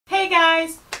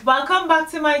Guys, welcome back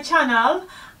to my channel.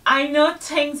 I know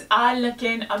things are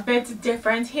looking a bit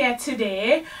different here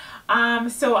today.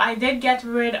 So I did get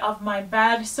rid of my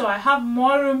bed, so I have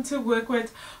more room to work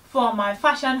with for my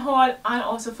fashion haul and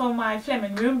also for my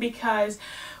filming room, because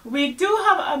we do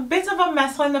have a bit of a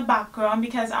mess on the background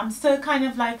because I'm still kind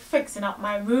of like fixing up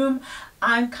my room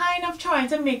and kind of trying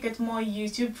to make it more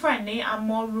YouTube friendly and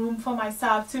more room for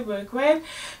myself to work with.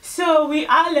 So we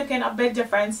are looking a bit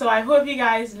different. So I hope you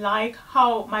guys like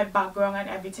how my background and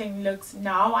everything looks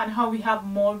now, and how we have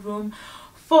more room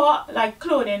for like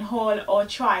clothing haul or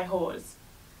try hauls.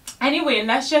 Anyway,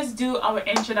 let's just do our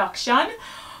introduction.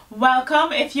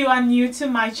 Welcome if you are new to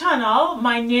my channel.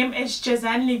 My name is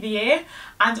Jazen Livier,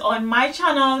 and on my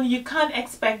channel you can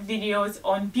expect videos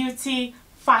on beauty,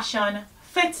 fashion,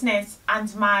 fitness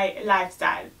and my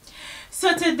lifestyle.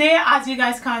 So today, as you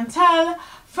guys can tell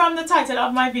from the title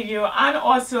of my video and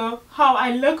also how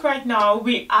I look right now,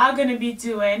 we are going to be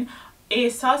doing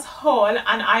ASOS haul,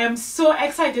 and I am so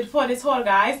excited for this haul,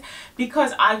 guys,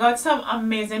 because I got some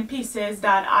amazing pieces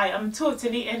that I am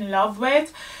totally in love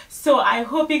with. So I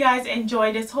hope you guys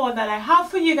enjoy this haul that I have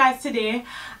for you guys today.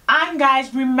 And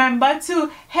guys, remember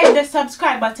to hit the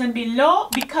subscribe button below,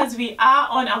 because we are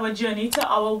on our journey to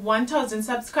our 1000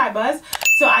 subscribers.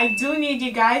 So I do need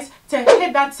you guys to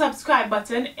hit that subscribe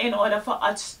button in order for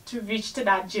us to reach to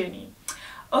that journey.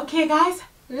 Okay guys,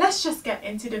 let's just get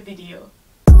into the video.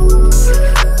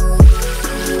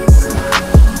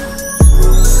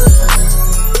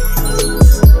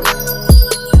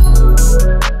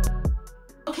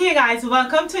 Okay guys,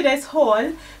 welcome to this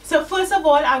haul. So first of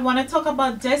all, I want to talk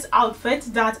about this outfit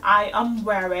that I am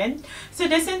wearing. So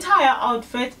this entire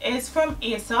outfit is from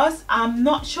ASOS. I'm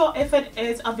not sure if it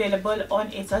is available on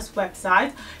ASOS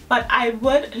website, but I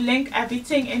would link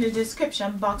everything in the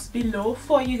description box below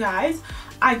for you guys.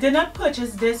 I did not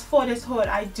purchase this for this haul.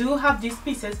 I do have these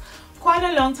pieces quite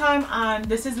a long time, and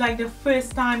this is like the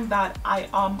first time that I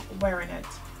am wearing it.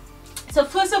 So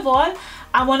first of all,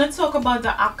 I want to talk about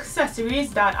the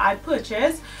accessories that I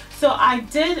purchased. So I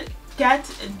did get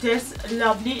this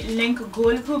lovely link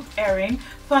gold hoop earring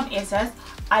from ASOS.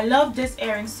 I love this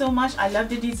earring so much. I love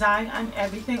the design and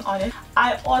everything on it.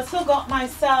 I also got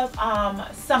myself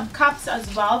some caps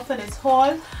as well for this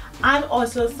haul, and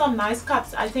also some nice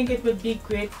caps. I think it would be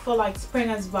great for like spring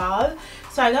as well.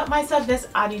 So I got myself this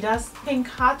Adidas pink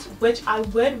hat, which I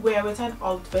would wear with an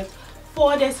outfit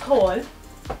for this haul.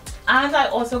 And I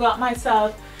also got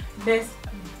myself this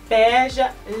beige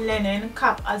linen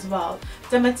cap as well.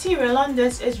 The material on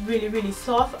this is really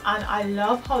soft, and I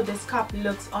love how this cap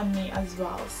looks on me as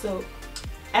well. So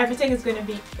everything is going to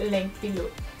be linked below.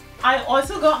 I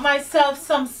also got myself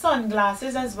some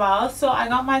sunglasses as well. So I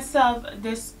got myself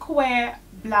this square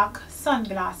black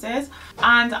sunglasses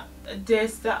and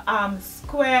this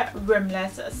square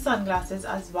rimless sunglasses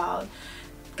as well.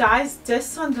 Guys, this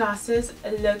sunglasses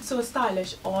look so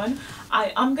stylish on.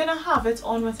 I am gonna have it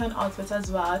on with an outfit as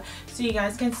well, so you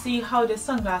guys can see how the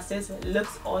sunglasses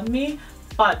looks on me,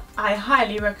 but I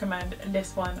highly recommend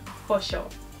this one for sure.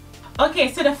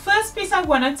 Okay, so the first piece I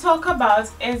want to talk about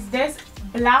is this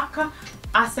black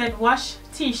acid wash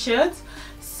t-shirt.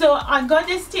 So I got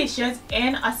this t-shirt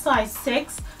in a size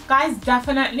 6. Guys,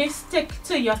 definitely stick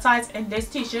to your size in this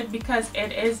t-shirt because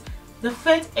the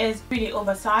fit is really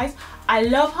oversized. I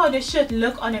love how the shirt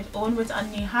look on its own with a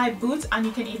knee-high boots, and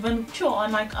you can even throw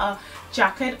on like a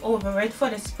jacket over it for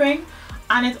the spring.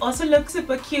 And it also looks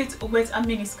super cute with a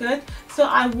mini skirt. So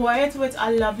I wore it with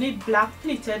a lovely black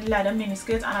pleated leather mini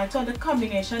skirt, and I thought the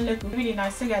combination looked really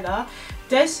nice together.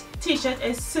 This t-shirt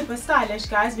is super stylish,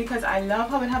 guys, because I love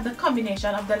how it have the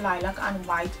combination of the lilac and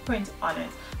white print on it.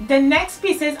 The next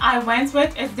pieces I went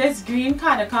with is this green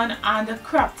cardigan and the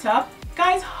crop top.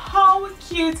 Guys, how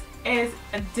cute is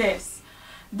this?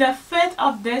 The fit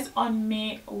of this on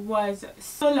me was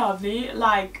so lovely.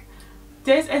 Like,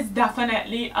 this is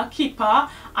definitely a keeper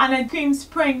and a dream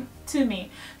spring to me.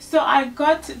 So I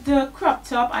got the crop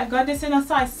top. I got this in a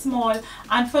size small,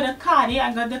 and for the cardi,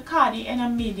 I got the cardi in a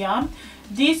medium.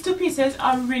 These two pieces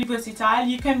are really versatile.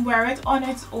 You can wear it on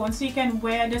its own, so you can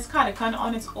wear this cardigan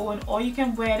on its own, or you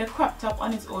can wear the crop top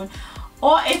on its own.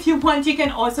 Or if you want, you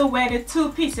can also wear the two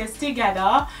pieces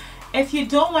together. If you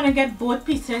don't want to get both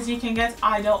pieces, you can get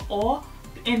either or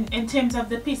in terms of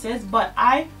the pieces, but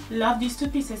I love these two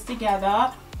pieces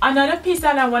together. Another piece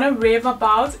that I want to rave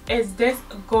about is this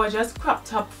gorgeous crop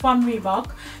top from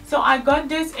Reebok. So I got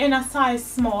this in a size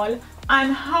small,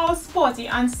 and how sporty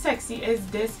and sexy is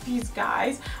this piece,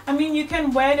 guys? I mean, you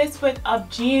can wear this with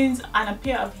jeans and a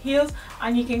pair of heels,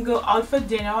 and you can go out for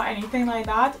dinner or anything like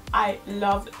that. I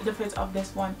love the fit of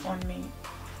this one on me.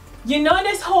 You know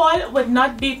this haul would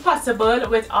not be possible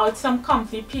without some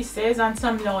comfy pieces and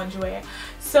some loungewear.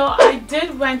 So I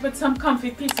did went with some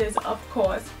comfy pieces, of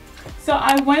course. So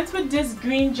I went with this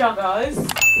green joggers.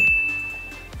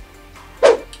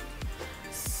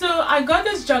 So I got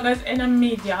this joggers in a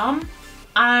medium,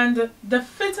 and the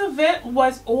fit of it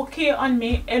was okay on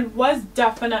me. It was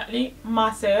definitely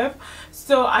massive,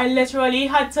 so I literally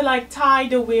had to like tie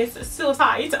the waist so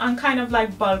tight and kind of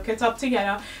like bulk it up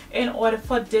together in order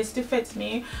for this to fit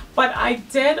me. But I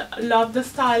did love the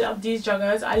style of these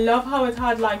joggers. I love how it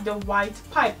had like the white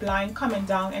pipeline coming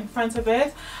down in front of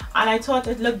it, and I thought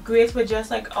it looked great with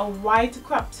just like a white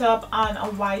crop top and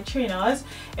a white trainers.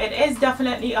 It is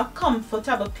definitely a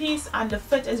comfortable piece, and the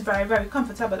fit is very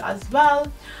comfortable as well.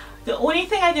 The only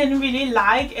thing I didn't really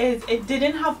like is it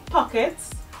didn't have pockets,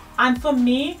 and for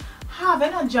me,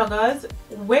 having a joggers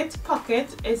with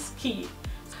pocket is key.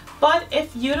 But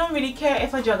if you don't really care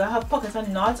if a jogger have pockets or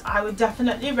not, I would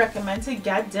definitely recommend to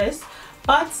get this,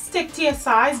 but stick to your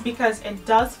size because it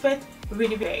does fit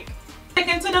really big.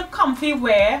 Sticking to the comfy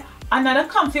wear, another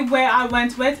comfy wear I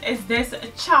went with is this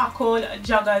charcoal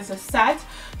joggers set.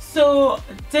 So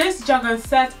this jogger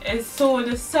set is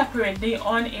sold separately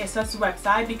on ASOS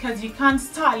website because you can't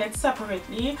style it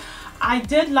separately. I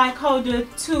did like how the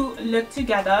two look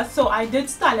together, so I did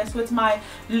style it with my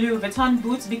Louis Vuitton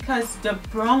boots because the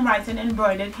brown writing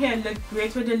embroidered here looked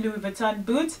great with the Louis Vuitton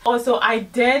boots. Also, I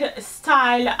did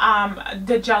style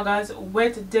the joggers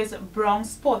with this brown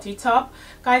sporty top.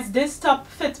 Guys, this top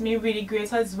fit me really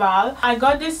great as well. I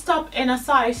got this top in a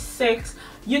size 6.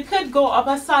 You could go up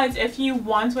a size if you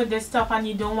want with this top and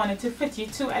you don't want it to fit you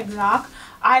too exact.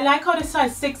 I like how the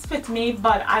size 6 fit me,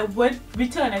 but I would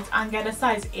return it and get a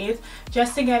size 8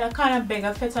 just to get a kind of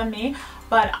bigger fit on me.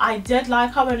 But I did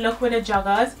like how it looked with the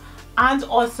joggers. And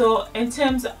also in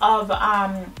terms of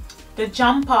the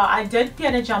jumper, I did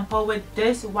pair the jumper with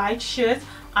this white shirt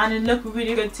and it looked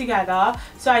really good together.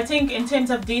 So I think in terms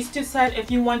of these two sets, if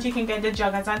you want you can get the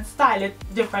joggers and style it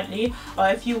differently, or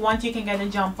if you want you can get a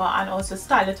jumper and also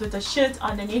style it with a shirt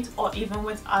underneath, or even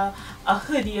with a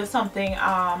hoodie or something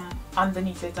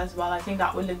underneath it as well. I think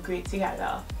that would look great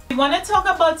together. We want to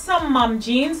talk about some mom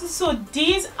jeans. So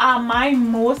these are my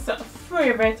most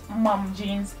favorite mom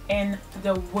jeans in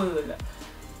the world.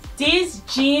 These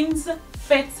jeans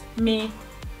fit me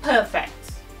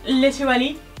perfect,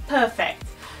 literally perfect.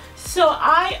 So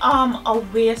I am a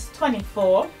waist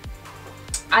 24.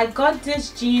 I got this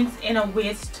jeans in a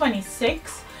waist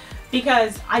 26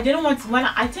 because I didn't want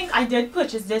to, I think I did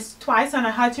purchase this twice and I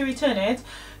had to return it.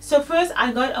 So first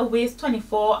I got a waist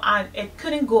 24 and it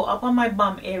couldn't go up on my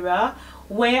bum area,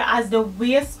 whereas the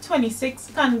waist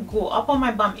 26 can go up on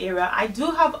my bum area. I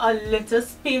do have a little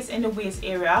space in the waist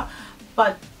area,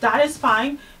 but that is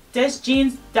fine. This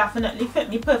jeans definitely fit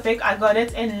me perfect. I got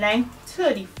it in length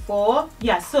 34.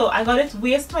 Yeah, so I got it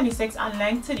waist 26 and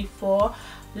length 34.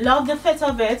 Love the fit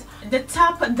of it. The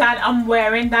top that I'm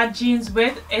wearing that jeans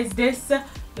with is this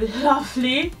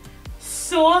lovely,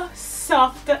 so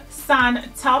soft sand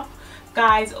top.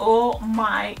 Guys, oh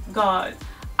my god,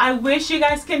 I wish you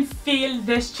guys can feel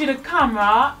this through the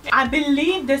camera. I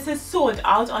believe this is sold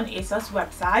out on ASOS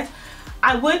website.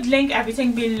 I would link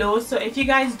everything below, so if you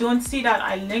guys don't see that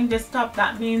I linked this top,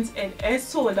 that means it is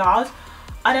sold out.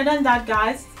 Other than that,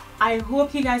 guys, I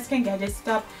hope you guys can get this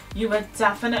top. You will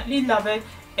definitely love it.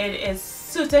 It is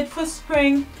suited for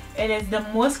spring. It is the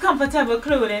most comfortable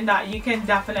clothing that you can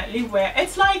definitely wear.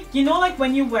 It's like, you know, like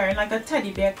when you're wearing like a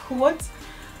teddy bear coat.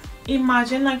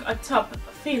 Imagine like a top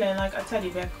feeling like a teddy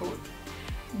bear coat.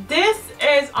 This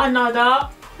is another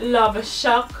Love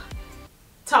Shock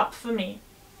top for me.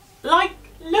 Like,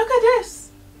 look at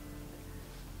this.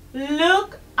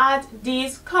 Look at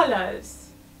these colors.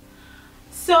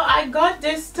 So I got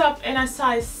this top in a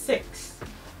size 6.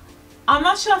 I'm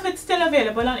not sure if it's still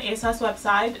available on ASOS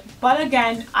website, but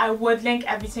again, I would link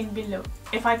everything below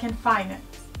if I can find it.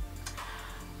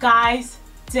 Guys,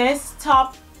 this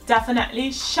top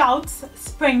definitely shouts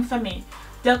spring for me.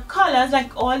 The colors,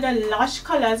 like all the lush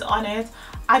colors on it,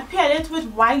 I paired it with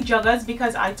white joggers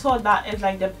because I thought that is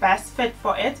like the best fit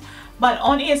for it. But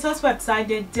on ASOS website,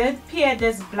 they did pair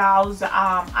this blouse,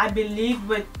 I believe,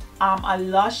 with a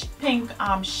lush pink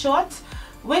short,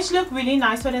 which looked really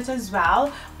nice with it as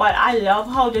well. But I love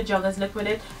how the joggers look with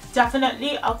it.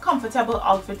 Definitely a comfortable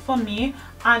outfit for me,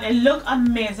 and it looked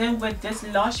amazing with this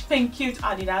lush pink cute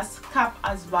Adidas cap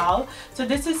as well. So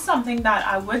this is something that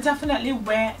I would definitely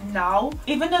wear now,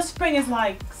 even though spring is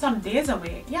like some days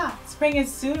away. Yeah, spring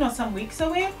is soon or some weeks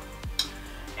away.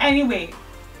 Anyway,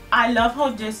 I love how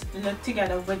this looked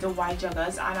together with the white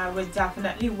joggers, and I would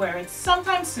definitely wear it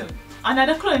sometime soon.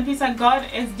 Another clothing piece I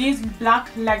got is these black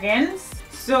leggings.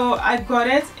 So I got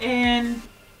it in,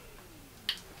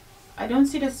 I don't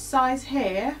see the size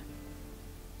here.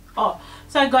 Oh,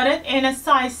 so I got it in a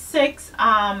size 6.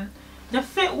 The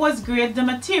fit was great. The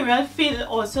material feel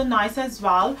also nice as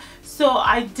well. So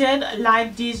I did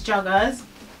like these joggers,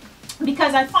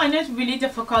 because I find it really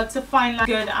difficult to find like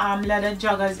good leather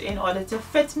joggers in order to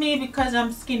fit me, because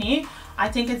I'm skinny. I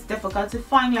think it's difficult to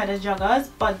find leather joggers,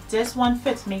 but this one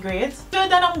fits me great. So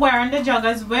that I'm wearing the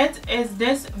joggers with is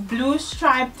this blue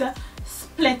striped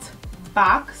split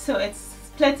back. So it's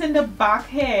split in the back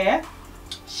here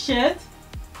shirt.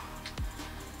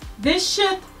 This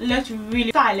shirt looks really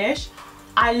stylish.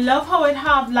 I love how it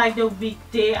have like the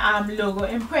weekday logo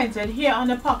imprinted here on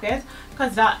the pocket,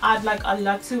 because that adds like a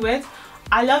lot to it.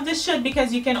 I love this shirt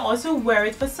because you can also wear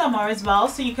it for summer as well,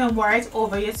 so you can wear it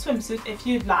over your swimsuit if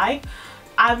you'd like.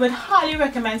 I would highly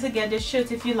recommend to get this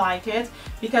shirt if you like it,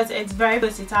 because it's very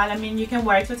versatile. I mean, you can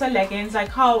wear it with a leggings like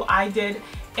how I did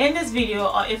in this video,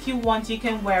 or if you want you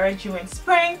can wear it during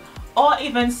spring or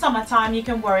even summertime. You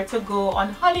can wear it to go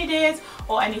on holidays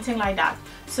or anything like that.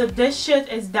 So this shirt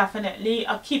is definitely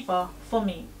a keeper for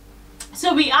me.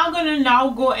 So we are going to now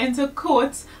go into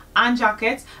coats and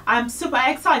jackets. I'm super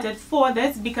excited for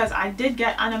this because I did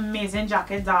get an amazing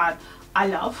jacket that I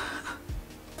love.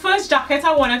 First jacket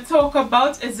I want to talk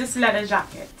about is this leather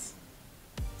jacket.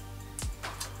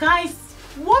 Guys,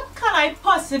 what can I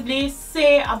possibly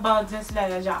say about this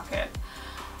leather jacket?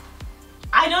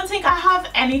 I don't think I have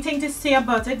anything to say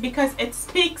about it because it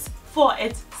speaks for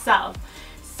itself.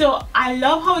 So I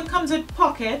love how it comes with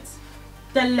pockets.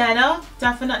 The leather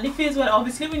definitely feels well.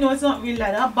 Obviously we know it's not real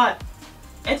leather, but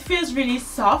it feels really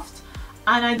soft.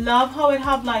 And I love how it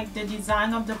have like the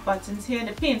design of the buttons here,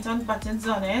 the paint on buttons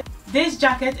on it. This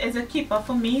jacket is a keeper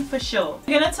for me for sure.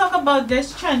 We're gonna talk about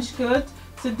this trench coat.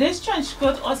 So this trench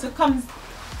coat also comes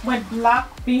with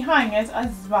black behind it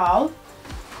as well.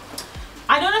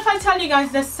 I don't know if I tell you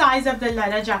guys the size of the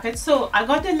leather jacket. So I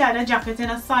got the leather jacket in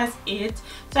a size 8.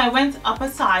 So I went up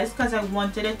a size because I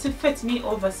wanted it to fit me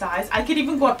oversized. I could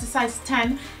even go up to size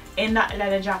 10 in that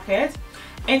leather jacket.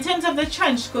 In terms of the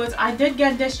trench coat, I did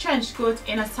get this trench coat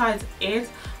in a size 8.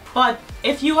 But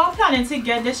if you are planning to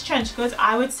get this trench coat,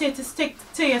 I would say to stick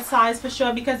to your size for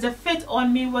sure, because the fit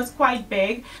on me was quite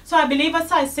big. So I believe a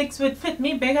size 6 would fit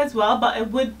me big as well, but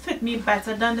it would fit me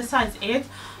better than the size 8.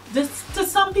 To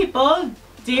some people,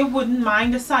 they wouldn't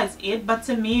mind the size 8, but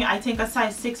to me, I think a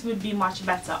size 6 would be much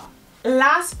better.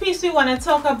 Last piece we want to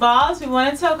talk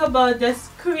about this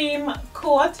cream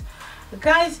coat.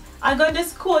 Guys, I got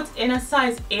this coat in a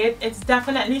size 8. It's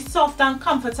definitely soft and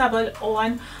comfortable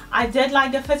on. I did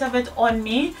like the fit of it on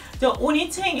me. The only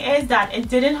thing is that it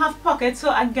didn't have pockets,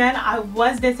 so again I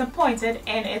was disappointed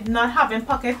in it not having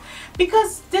pockets,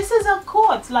 because this is a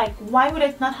coat. Like, why would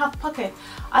it not have pockets?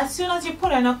 As soon as you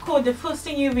put on a coat, the first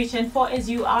thing you're reaching for is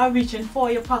you are reaching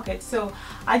for your pockets. So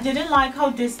I didn't like how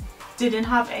this didn't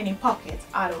have any pockets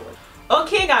at all.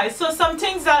 Okay guys, so some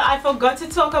things that I forgot to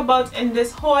talk about in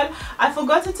this haul. I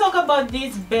forgot to talk about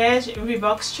these beige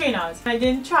Reebok trainers. I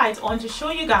didn't try it on to show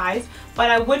you guys,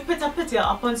 but I would put a picture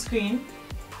up on screen.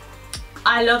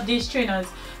 I love these trainers.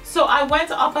 So I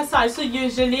went up a size. So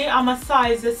usually I'm a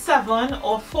size 7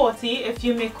 or 40 if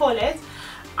you may call it.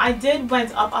 I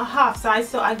went up a half size,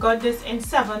 so I got this in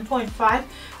 7.5.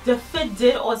 The fit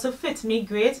did also fit me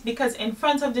great because in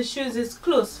front of the shoes is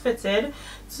close fitted.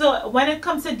 So when it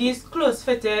comes to these close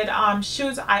fitted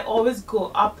shoes, I always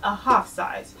go up a half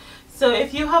size. So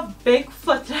if you have big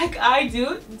foot like I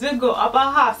do go up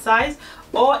a half size,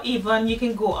 or even you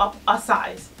can go up a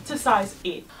size to size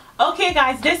 8. Okay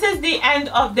guys, this is the end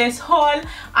of this haul.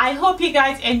 I hope you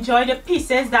guys enjoy the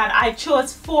pieces that I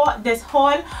chose for this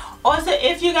haul. Also,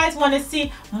 if you guys want to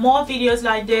see more videos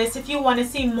like this, if you want to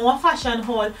see more fashion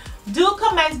haul, do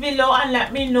comment below and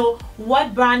let me know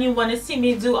what brand you want to see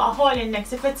me do a haul in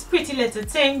next. If it's Pretty Little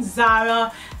Things,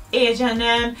 ZARA,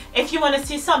 H&M, if you want to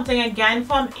see something again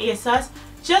from ASOS,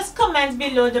 just comment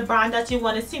below the brand that you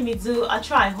want to see me do a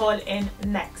try haul in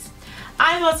next.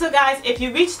 And also guys, if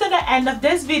you reach to the end of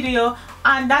this video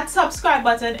and that subscribe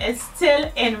button is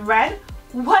still in red,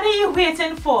 what are you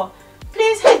waiting for?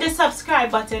 Please hit the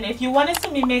subscribe button if you want to see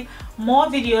me make more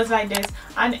videos like this,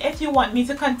 and if you want me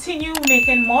to continue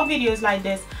making more videos like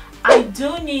this, I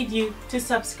do need you to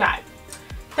subscribe.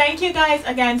 Thank you guys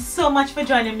again so much for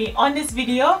joining me on this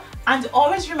video, and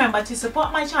always remember to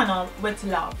support my channel with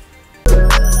love.